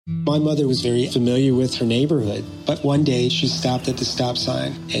My mother was very familiar with her neighborhood, but one day she stopped at the stop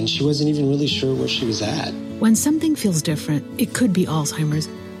sign and she wasn't even really sure where she was at. When something feels different, it could be Alzheimer's.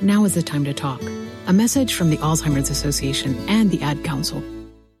 Now is the time to talk. A message from the Alzheimer's Association and the Ad Council.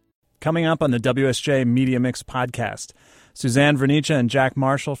 Coming up on the WSJ Media Mix podcast, Suzanne Vernicia and Jack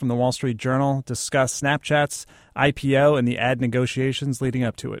Marshall from the Wall Street Journal discuss Snapchat's IPO and the ad negotiations leading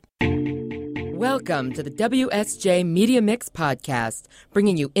up to it. Welcome to the WSJ Media Mix podcast,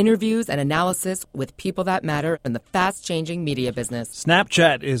 bringing you interviews and analysis with people that matter in the fast-changing media business.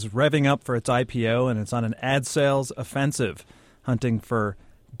 Snapchat is revving up for its IPO, and it's on an ad sales offensive, hunting for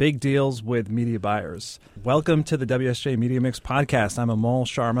big deals with media buyers. Welcome to the WSJ Media Mix podcast. I'm Amol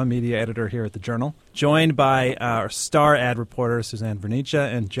Sharma, media editor here at the Journal, joined by our star ad reporter, Suzanne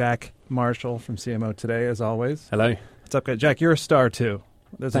Vernicia, and Jack Marshall from CMO Today, as always. Hello. What's up, guys? Jack, you're a star, too.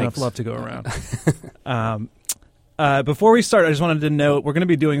 There's Thanks. enough love to go around. Before we start, I just wanted to note we're going to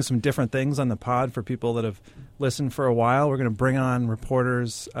be doing some different things on the pod for people that have listened for a while. We're going to bring on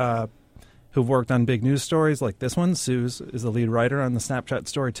reporters who've worked on big news stories like this one. Suze is the lead writer on the Snapchat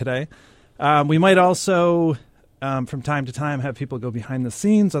story today. We might also, from time to time, have people go behind the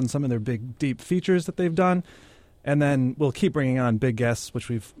scenes on some of their big, deep features that they've done. And then we'll keep bringing on big guests, which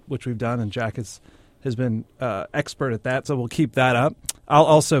we've done, and Jack has been expert at that, so we'll keep that up. I'll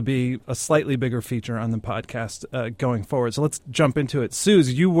also be a slightly bigger feature on the podcast going forward. So let's jump into it.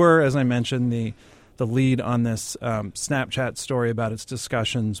 Suze, you were, as I mentioned, the lead on this Snapchat story about its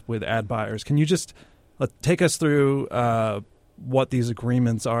discussions with ad buyers. Can you just take us through what these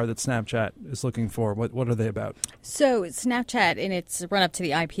agreements are that Snapchat is looking for? What are they about? So Snapchat, in its run-up to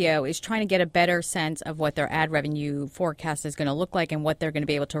the IPO, is trying to get a better sense of what their ad revenue forecast is going to look like and what they're going to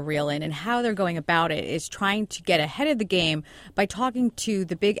be able to reel in. And how they're going about it is trying to get ahead of the game by talking to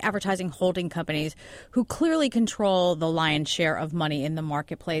the big advertising holding companies who clearly control the lion's share of money in the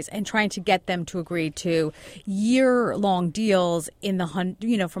marketplace, and trying to get them to agree to year-long deals in the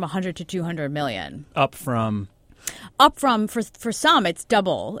from 100 to 200 million. Up from, for some, it's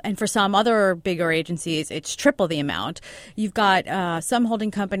double. And for some other bigger agencies, it's triple the amount. You've got some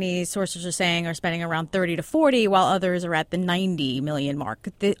holding companies, sources are saying, are spending around 30 to 40, while others are at the 90 million mark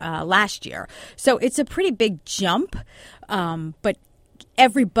last year. So it's a pretty big jump. But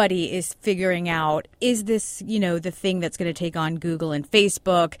everybody is figuring out, is this, the thing that's going to take on Google and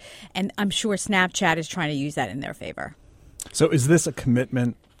Facebook? And I'm sure Snapchat is trying to use that in their favor. So is this a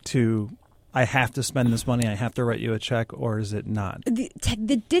commitment to, I have to spend this money, I have to write you a check, or is it not?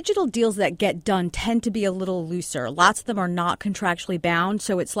 The digital deals that get done tend to be a little looser. Lots of them are not contractually bound,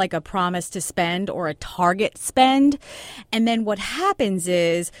 so it's like a promise to spend or a target spend. And then what happens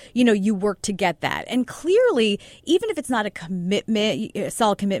is, you work to get that. And clearly, even if it's not a commitment, a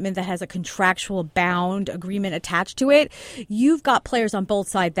solid commitment that has a contractual bound agreement attached to it, you've got players on both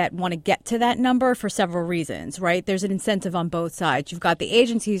sides that want to get to that number for several reasons, right? There's an incentive on both sides. You've got the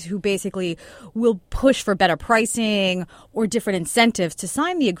agencies who basically will push for better pricing or different incentives to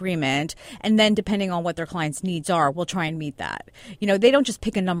sign the agreement, and then depending on what their clients' needs are, will try and meet that. They don't just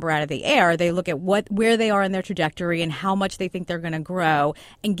pick a number out of the air. They look at where they are in their trajectory and how much they think they're going to grow,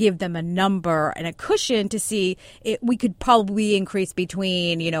 and give them a number and a cushion to see we could probably increase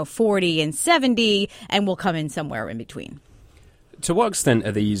between 40 and 70, and we'll come in somewhere in between. To what extent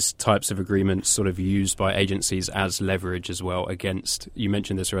are these types of agreements sort of used by agencies as leverage as well against, you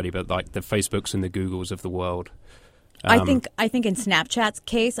mentioned this already, but like the Facebooks and the Googles of the world? I think in Snapchat's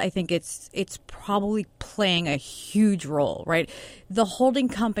case, I think it's probably playing a huge role, right? The holding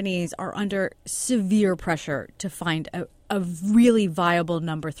companies are under severe pressure to find a really viable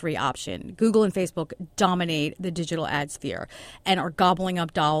number 3 option. Google and Facebook dominate the digital ad sphere and are gobbling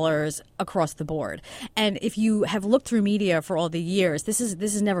up dollars across the board. And if you have looked through media for all the years, this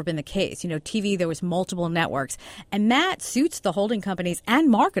has never been the case. TV, there was multiple networks, and that suits the holding companies and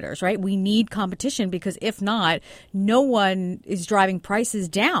marketers, right? We need competition, because if not, no one is driving prices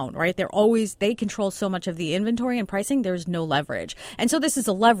down, right? They control so much of the inventory and pricing, there's no leverage. And so this is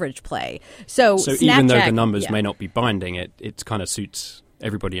a leverage play. So even though the numbers may not be binding, it kind of suits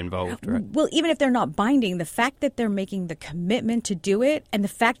everybody involved, right? Well, even if they're not binding, the fact that they're making the commitment to do it, and the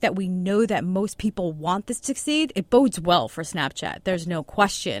fact that we know that most people want this to succeed, it bodes well for Snapchat. There's no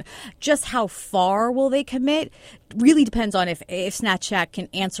question. Just how far will they commit really depends on if Snapchat can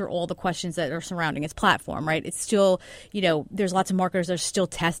answer all the questions that are surrounding its platform, right? It's still, there's lots of marketers that are still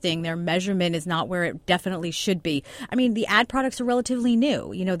testing. Their measurement is not where it definitely should be. I mean, the ad products are relatively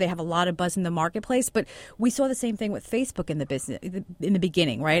new. They have a lot of buzz in the marketplace, but we saw the same thing with Facebook in the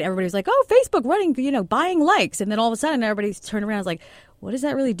beginning, right? Everybody was like, oh, Facebook running, buying likes. And then all of a sudden everybody's turned around and was like, what does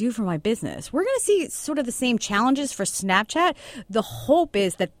that really do for my business? We're going to see sort of the same challenges for Snapchat. The hope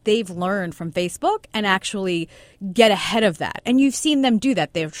is that they've learned from Facebook and actually get ahead of that. And you've seen them do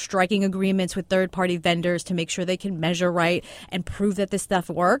that. They're striking agreements with third-party vendors to make sure they can measure right and prove that this stuff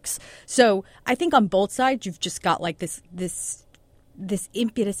works. So I think on both sides, you've just got like this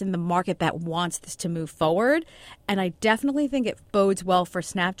impetus in the market that wants this to move forward. And I definitely think it bodes well for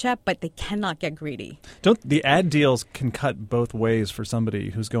Snapchat, but they cannot get greedy. The ad deals can cut both ways for somebody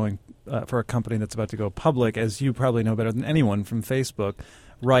who's going for a company that's about to go public, as you probably know better than anyone from Facebook,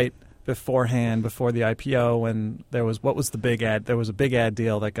 right beforehand, before the IPO, when there was the big ad? There was a big ad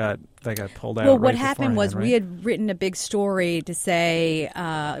deal that got pulled out. Well, right what happened was right? we had written a big story to say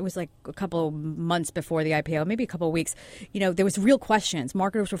it was like a couple of months before the IPO, maybe a couple of weeks. There was real questions.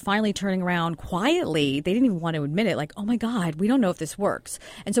 Marketers were finally turning around quietly. They didn't even want to admit it. Like, oh my God, we don't know if this works.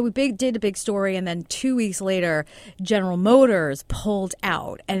 And so we did a big story, and then 2 weeks later, General Motors pulled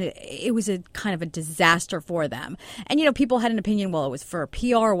out, and it was a kind of a disaster for them. And people had an opinion. Well, it was for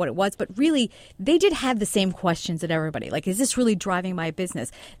PR or what it was. But really, they did have the same questions that everybody. Like, is this really driving my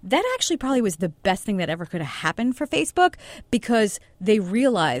business? That actually probably was the best thing that ever could have happened for Facebook, because they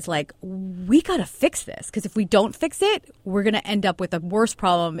realized, like, we got to fix this. Because if we don't fix it, we're going to end up with a worse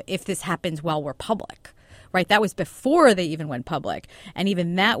problem if this happens while we're public. Right? That was before they even went public. And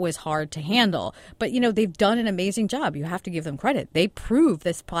even that was hard to handle. But, they've done an amazing job. You have to give them credit. They proved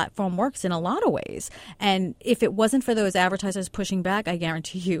this platform works in a lot of ways. And if it wasn't for those advertisers pushing back, I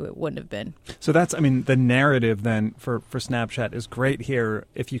guarantee you it wouldn't have been. So that's, the narrative then for Snapchat is great here.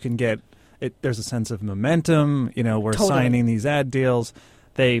 If you can get it, there's a sense of momentum. We're Totally. signing these ad deals.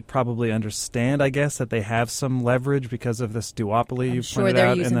 They probably understand, I guess, that they have some leverage because of this duopoly you've sure pointed they're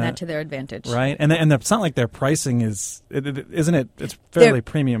out. using that to their advantage. Right? And it's not like their pricing isn't it? It's fairly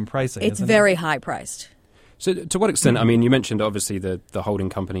premium pricing, It's isn't very it? high priced. So to what extent, you mentioned obviously the holding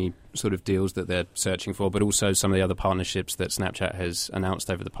company sort of deals that they're searching for, but also some of the other partnerships that Snapchat has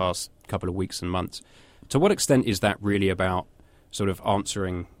announced over the past couple of weeks and months. To what extent is that really about sort of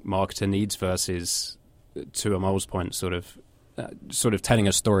answering marketer needs versus, to Amol's point, sort of telling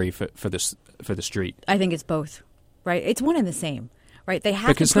a story for the street? I think it's both, right? It's one and the same, right? They have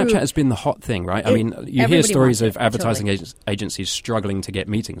because to prove, Snapchat has been the hot thing, right? You hear everybody stories wants of it, advertising totally. agencies struggling to get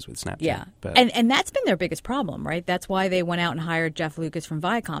meetings with Snapchat. Yeah, but and that's been their biggest problem, right? That's why they went out and hired Jeff Lucas from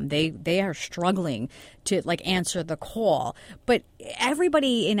Viacom. They are struggling to answer the call. But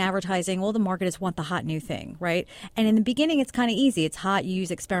everybody in advertising, all the marketers want the hot new thing, right? And in the beginning, it's kind of easy. It's hot, you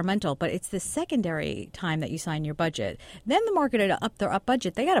use experimental, but it's the secondary time that you sign your budget. Then the marketer to up their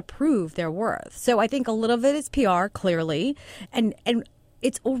budget, they got to prove their worth. So I think a little of it is PR, clearly, and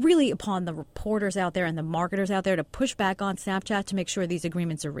it's really upon the reporters out there and the marketers out there to push back on Snapchat to make sure these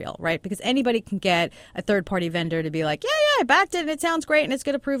agreements are real, right? Because anybody can get a third-party vendor to be like, yeah, I backed it and it sounds great and it's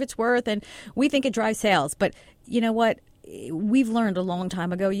going to prove its worth and we think it drives sales. But you know what? We've learned a long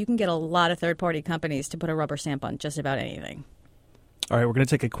time ago you can get a lot of third-party companies to put a rubber stamp on just about anything. All right, we're going to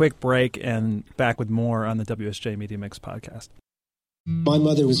take a quick break and back with more on the WSJ Media Mix podcast. My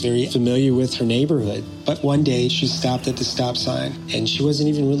mother was very familiar with her neighborhood, but one day she stopped at the stop sign and she wasn't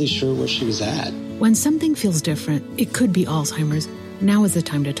even really sure where she was at. When something feels different, it could be Alzheimer's. Now is the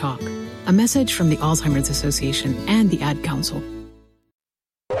time to talk. A message from the Alzheimer's Association and the Ad Council.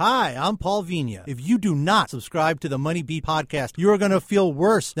 Hi, I'm Paul Vigna. If you do not subscribe to the Money Beat podcast, you are going to feel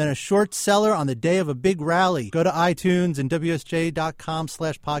worse than a short seller on the day of a big rally. Go to iTunes and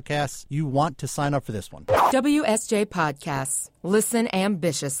WSJ.com/podcasts. You want to sign up for this one. WSJ Podcasts. Listen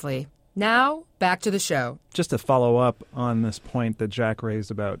ambitiously. Now, back to the show. Just to follow up on this point that Jack raised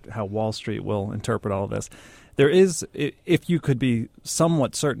about how Wall Street will interpret all of this, there is, if you could be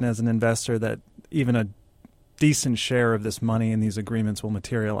somewhat certain as an investor that even a decent share of this money in these agreements will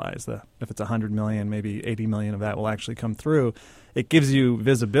materialize. If it's $100 million, maybe $80 million of that will actually come through. It gives you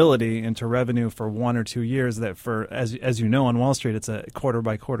visibility into revenue for 1 or 2 years. That for as you know on Wall Street, it's a quarter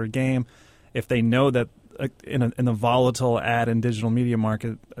by quarter game. If they know that in the volatile ad and digital media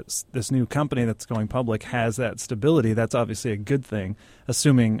market, this new company that's going public has that stability, that's obviously a good thing.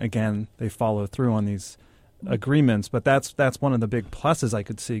 Assuming again they follow through on these agreements, but that's one of the big pluses I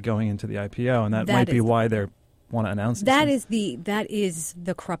could see going into the IPO, and that might be why they're want to announce that is the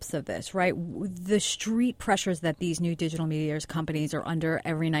crux of this, right? The street pressures that these new digital media companies are under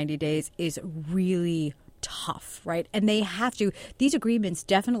every 90 days is really tough, right? And they have to, these agreements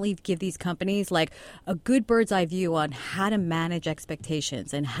definitely give these companies like a good bird's eye view on how to manage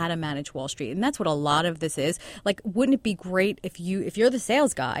expectations and how to manage Wall Street. And that's what a lot of this is. Like, wouldn't it be great if you're the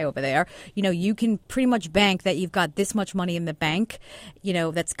sales guy over there, you can pretty much bank that you've got this much money in the bank,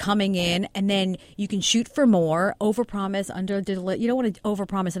 that's coming in, and then you can shoot for more, overpromise, underdeliver. You don't want to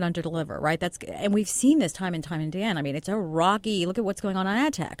overpromise and underdeliver, right? And we've seen this time and time and again. I mean, it's a rocky, look at what's going on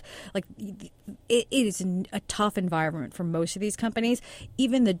ad tech. Like, it is a tough environment for most of these companies.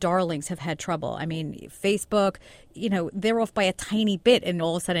 Even the darlings have had trouble. I mean, Facebook, they're off by a tiny bit, and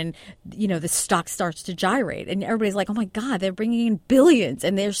all of a sudden, the stock starts to gyrate, and everybody's like, oh my God, they're bringing in billions,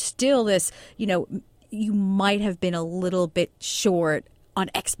 and there's still this, you might have been a little bit short on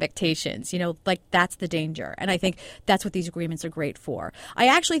expectations, like that's the danger. And I think that's what these agreements are great for. I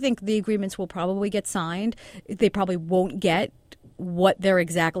actually think the agreements will probably get signed. They probably won't get what they're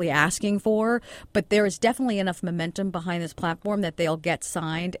exactly asking for, but there is definitely enough momentum behind this platform that they'll get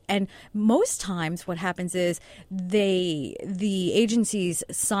signed. And most times what happens is the agencies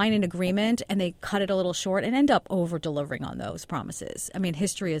sign an agreement and they cut it a little short and end up over-delivering on those promises. I mean,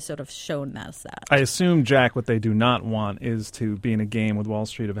 history has sort of shown us that. I assume, Jack, what they do not want is to be in a game with Wall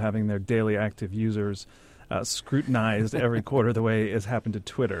Street of having their daily active users scrutinized every quarter the way has happened to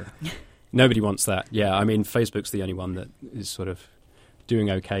Twitter. Nobody wants that. Yeah, I mean, Facebook's the only one that is sort of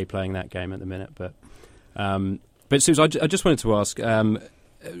doing okay playing that game at the minute. But Suze, I just wanted to ask,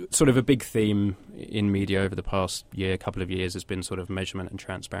 sort of a big theme in media over the past couple of years has been sort of measurement and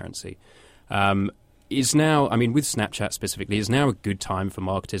transparency. Is now, I mean, with Snapchat specifically, is now a good time for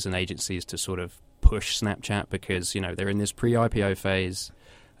marketers and agencies to sort of push Snapchat because, they're in this pre-IPO phase.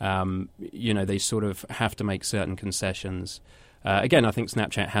 They sort of have to make certain concessions. Again, I think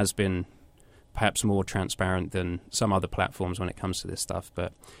Snapchat has been perhaps more transparent than some other platforms when it comes to this stuff.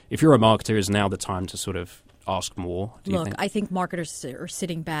 But if you're a marketer, is now the time to sort of ask more, do you think? I think marketers are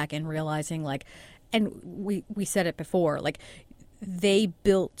sitting back and realizing, and we said it before, they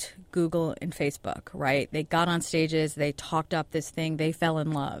built Google and Facebook, right? They got on stages, they talked up this thing, they fell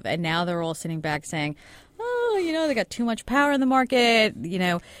in love. And now they're all sitting back saying, they got too much power in the market.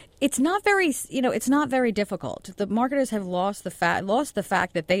 It's not very difficult. The marketers have lost the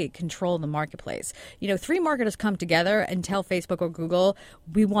fact that they control the marketplace. Three marketers come together and tell Facebook or Google,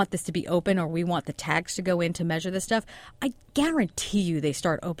 we want this to be open, or we want the tags to go in to measure this stuff. I guarantee you they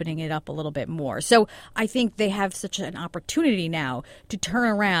start opening it up a little bit more. So I think they have such an opportunity now to turn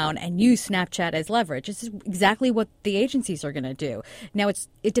around and use Snapchat as leverage. This is exactly what the agencies are going to do. Now,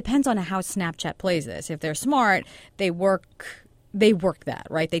 it depends on how Snapchat plays this. If they're smart, they work that,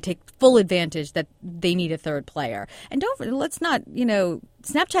 right? They take full advantage that they need a third player. And let's not,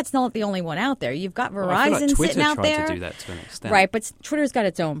 Snapchat's not the only one out there. You've got Verizon sitting out there. Twitter tried to do that to an extent. Right, but Twitter's got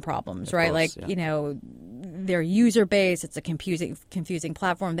its own problems, right? Course, their user base, it's a confusing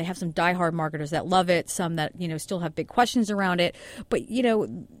platform. They have some diehard marketers that love it, some that, still have big questions around it. But,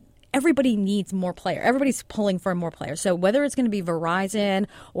 everybody needs more players. Everybody's pulling for more players. So whether it's going to be Verizon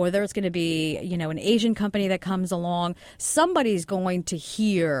or whether it's going to be, an Asian company that comes along, somebody's going to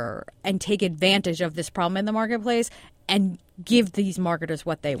hear and take advantage of this problem in the marketplace and give these marketers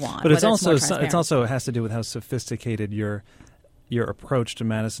what they want. But it's also has to do with how sophisticated your approach to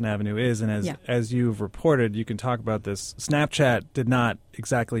Madison Avenue is. And as you've reported, you can talk about this. Snapchat did not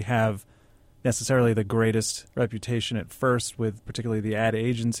exactly have necessarily the greatest reputation at first with particularly the ad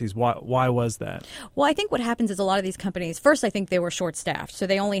agencies. Why was that? Well, I think what happens is a lot of these companies, first, I think they were short-staffed. So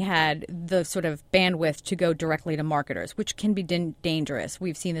they only had the sort of bandwidth to go directly to marketers, which can be dangerous.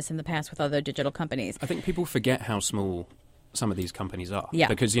 We've seen this in the past with other digital companies. I think people forget how small some of these companies are. Yeah.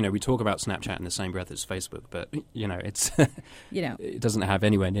 Because, we talk about Snapchat in the same breath as Facebook, but, it's it doesn't have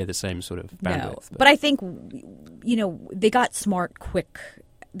anywhere near the same sort of bandwidth. No. But I think, they got smart quick.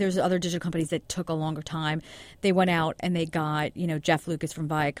 There's other digital companies that took a longer time. They went out and they got, Jeff Lucas from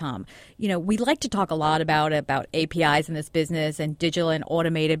Viacom. We like to talk a lot about APIs in this business and digital and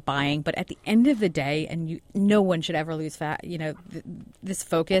automated buying. But at the end of the day, and no one should ever lose this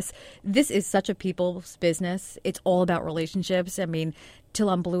focus. This is such a people's business. It's all about relationships. I mean, till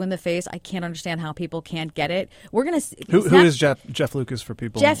I'm blue in the face, I can't understand how people can't get it. We're gonna. Who is Jeff Lucas for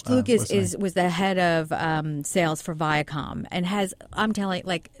people? Jeff Lucas was the head of sales for Viacom and has, I'm telling,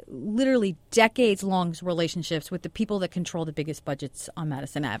 literally decades-long relationships with the people that control the biggest budgets on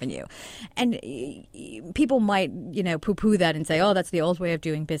Madison Avenue. And people might, poo-poo that and say, oh, that's the old way of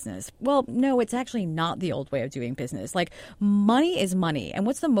doing business. Well, no, it's actually not the old way of doing business. Money is money. And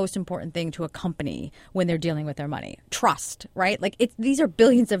what's the most important thing to a company when they're dealing with their money? Trust, right? These These are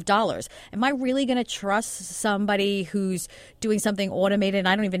billions of dollars. Am I really going to trust somebody who's doing something automated and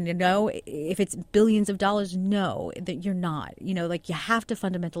I don't even know if it's billions of dollars? No, that you're not. You know, like you have to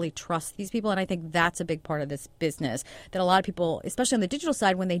fundamentally trust these people. And I think that's a big part of this business that a lot of people, especially on the digital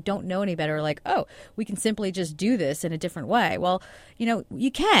side, when they don't know any better, are like, oh, we can simply just do this in a different way. Well, you know,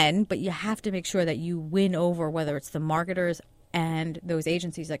 you can, but you have to make sure that you win over whether it's the marketers and those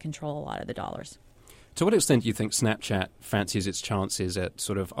agencies that control a lot of the dollars. To what extent do you think Snapchat fancies its chances at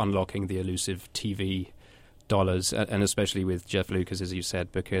sort of unlocking the elusive TV dollars, and especially with Jeff Lucas, as you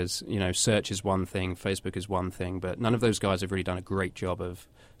said, because, you know, search is one thing, Facebook is one thing, but none of those guys have really done a great job of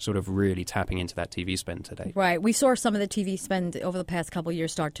sort of really tapping into that TV spend today. Right. We saw some of the TV spend over the past couple of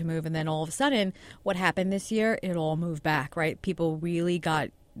years start to move, and then all of a sudden, what happened this year, it all moved back, right? People really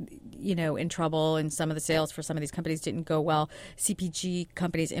got, you know, in trouble, and some of the sales for some of these companies didn't go well. CPG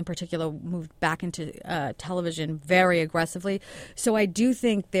companies in particular moved back into television very aggressively. So I do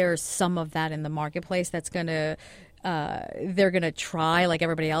think there's some of that in the marketplace that's going to they're going to try, like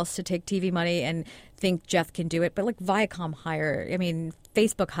everybody else, to take TV money and think Jeff can do it. But like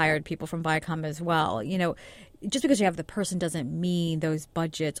Facebook hired people from Viacom as well. You know, just because you have the person doesn't mean those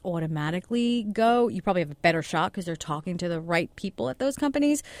budgets automatically go. You probably have a better shot because they're talking to the right people at those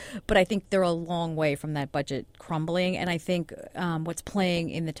companies. But I think they're a long way from that budget crumbling. And I think what's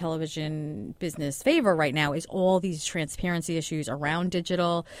playing in the television business favor right now is all these transparency issues around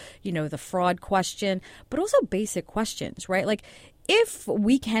digital, you know, the fraud question, but also basic questions, right? Like, if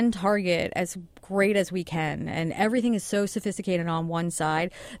we can target as great as we can and everything is so sophisticated on one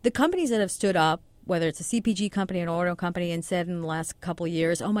side, the companies that have stood up, whether it's a CPG company, an auto company, and said in the last couple of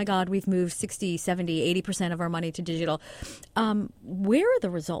years, oh my God, we've moved 60, 70, 80% of our money to digital. Where are the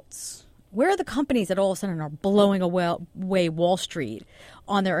results? Where are the companies that all of a sudden are blowing away Wall Street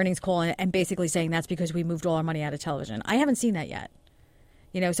on their earnings call and basically saying that's because we moved all our money out of television? I haven't seen that yet.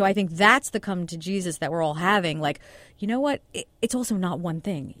 You know, so I think that's the come to Jesus that we're all having. Like, you know what? It's also not one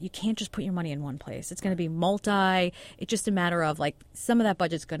thing. You can't just put your money in one place. It's going to be multi. It's just a matter of, like, some of that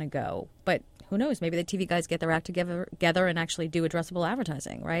budget's going to go. But who knows? Maybe the TV guys get their act together and actually do addressable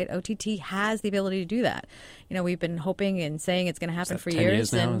advertising, right? OTT has the ability to do that. You know, we've been hoping and saying it's going to happen for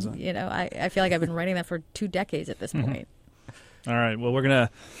years. And, you know, I feel like I've been writing that for 2 decades at this point. All right. Well, we're going to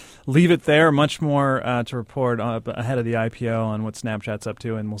leave it there. Much more to report ahead of the IPO on what Snapchat's up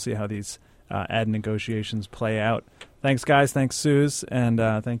to, and we'll see how these ad negotiations play out. Thanks, guys. Thanks, Suze. And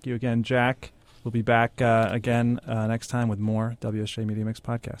thank you again, Jack. We'll be back again next time with more WSJ Media Mix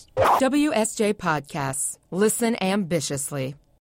podcast. WSJ Podcasts. Listen ambitiously.